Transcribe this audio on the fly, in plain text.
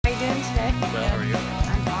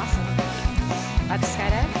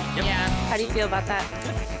do you feel about that?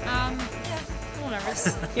 Yeah, a little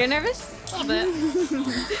nervous. You're nervous? A little bit.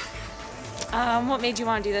 What made you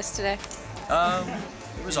want to do this today?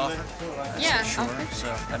 It was offered. Yeah. Sure.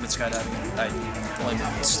 So I've been skydiving. I only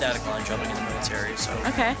did static line jumping in the military, so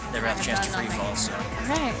Okay. never had the chance to free fall. So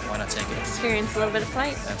Alright. why not take it? Experience a little bit of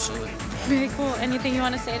flight. Absolutely. Very cool. Anything you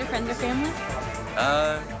want to say to friends or family?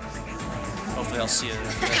 Hopefully I'll see you.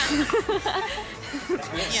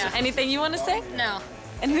 Yeah. Anything you want to say? No.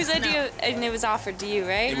 And whose idea? And it was offered to you,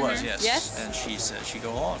 right? It was, yes. Yes? And she said she'd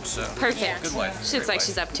go along, so. Perfect. Good wife. She looks like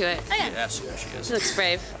she's up to it. Oh, yeah. Yeah, absolutely, she is. She looks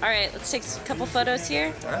brave. All right, let's take a couple photos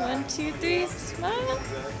here. All right. 1, 2, 3, smile.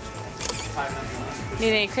 Need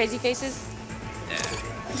any crazy faces?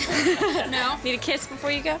 No. Need a kiss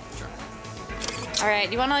before you go? Sure. All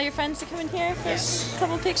right, you want all your friends to come in here for a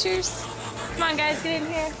couple pictures? Come on, guys, get in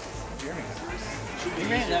here.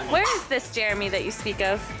 Where is this Jeremy that you speak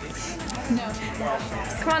of? No.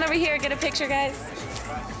 Come on over here, get a picture, guys.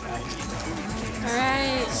 All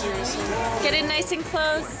right. Get in nice and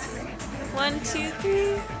close. 1, 2,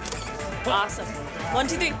 3. Awesome. 1,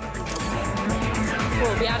 2, 3. Cool,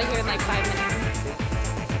 we'll be out of here in like 5 minutes.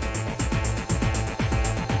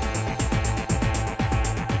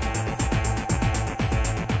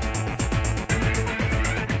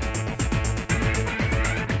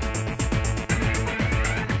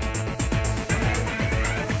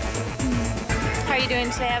 How are you doing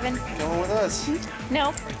today, Evan? Coming with us?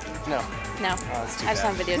 No? No. No. that's too I just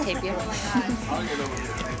want to videotape you.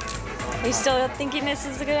 Are you still thinking this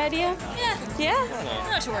is a good idea? Yeah. Yeah?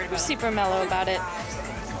 I'm not too worried We're about it. super mellow about it.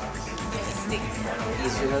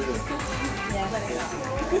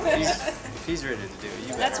 He's ready to do it.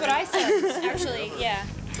 You That's what I said. Actually, yeah.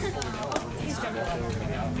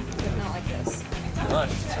 Not like this.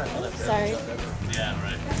 Sorry.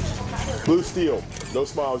 Blue steel. No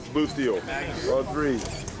smiles, blue steel. On 3,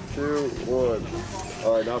 2, 1.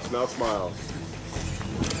 All right, now smile.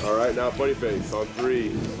 All right, now funny face. On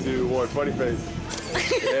 3, 2, 1. Funny face.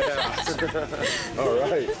 Yeah. All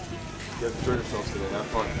right. You guys enjoy yourselves today. Have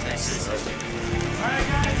fun. Thanks. All right,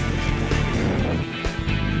 guys.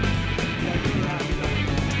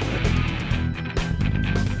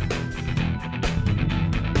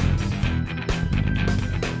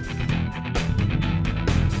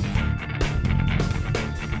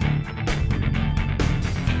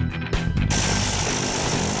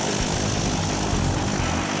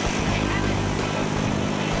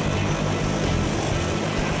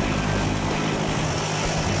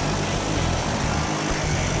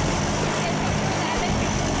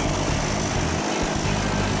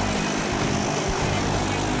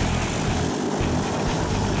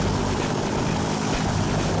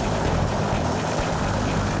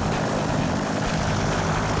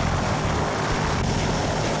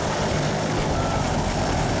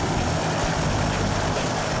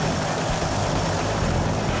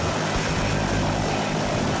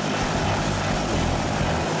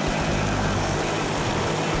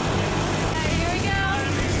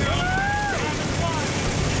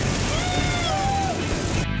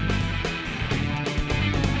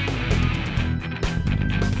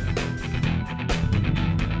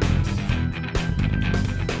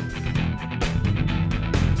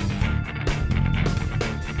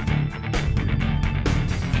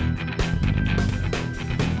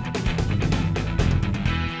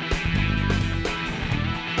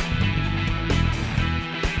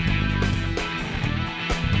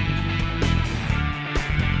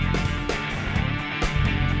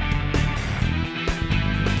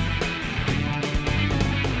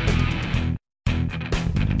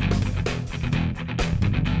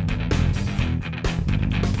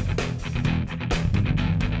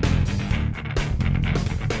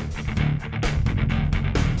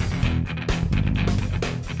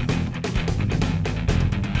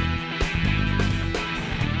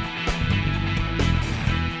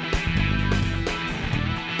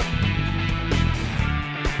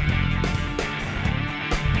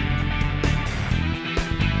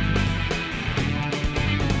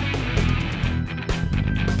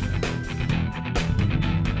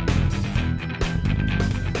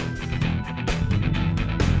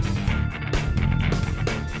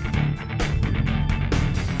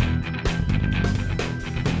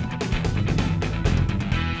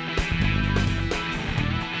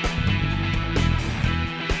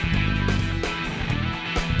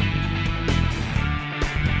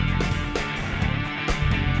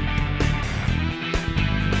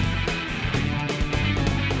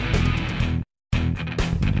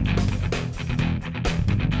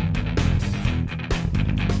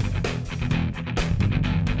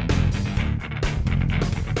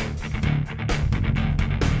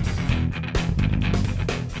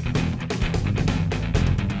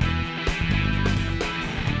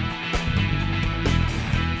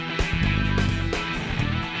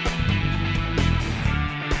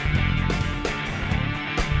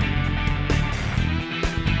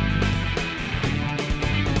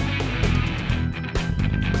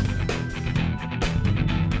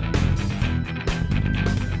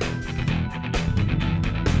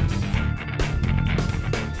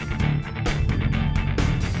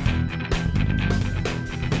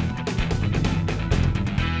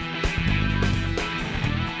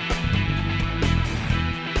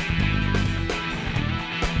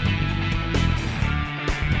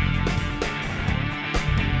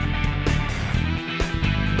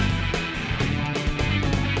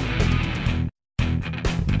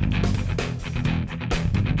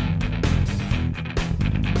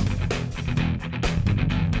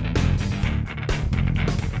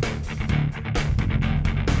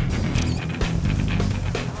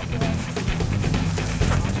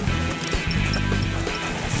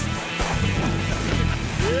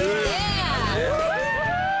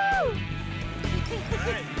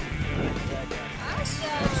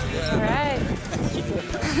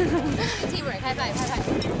 Teamwork. High five. High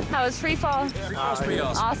five. How was free fall? Free fall's pretty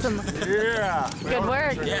awesome. Awesome. Yeah. Good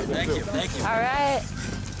work. Yeah, thank you, thank you. All right.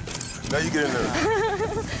 Now you get in there.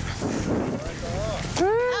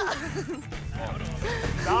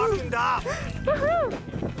 Doc and Doc. Woohoo.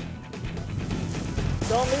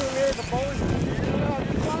 Don't leave me at the phone.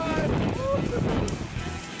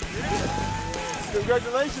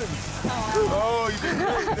 Congratulations. Oh, you did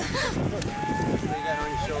great.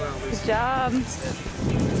 Good job.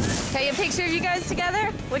 Okay, a picture of you guys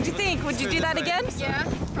together? What'd you think? Would you do that again? Yeah,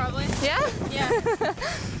 probably. Yeah? Yeah.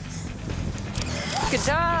 Good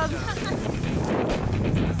job.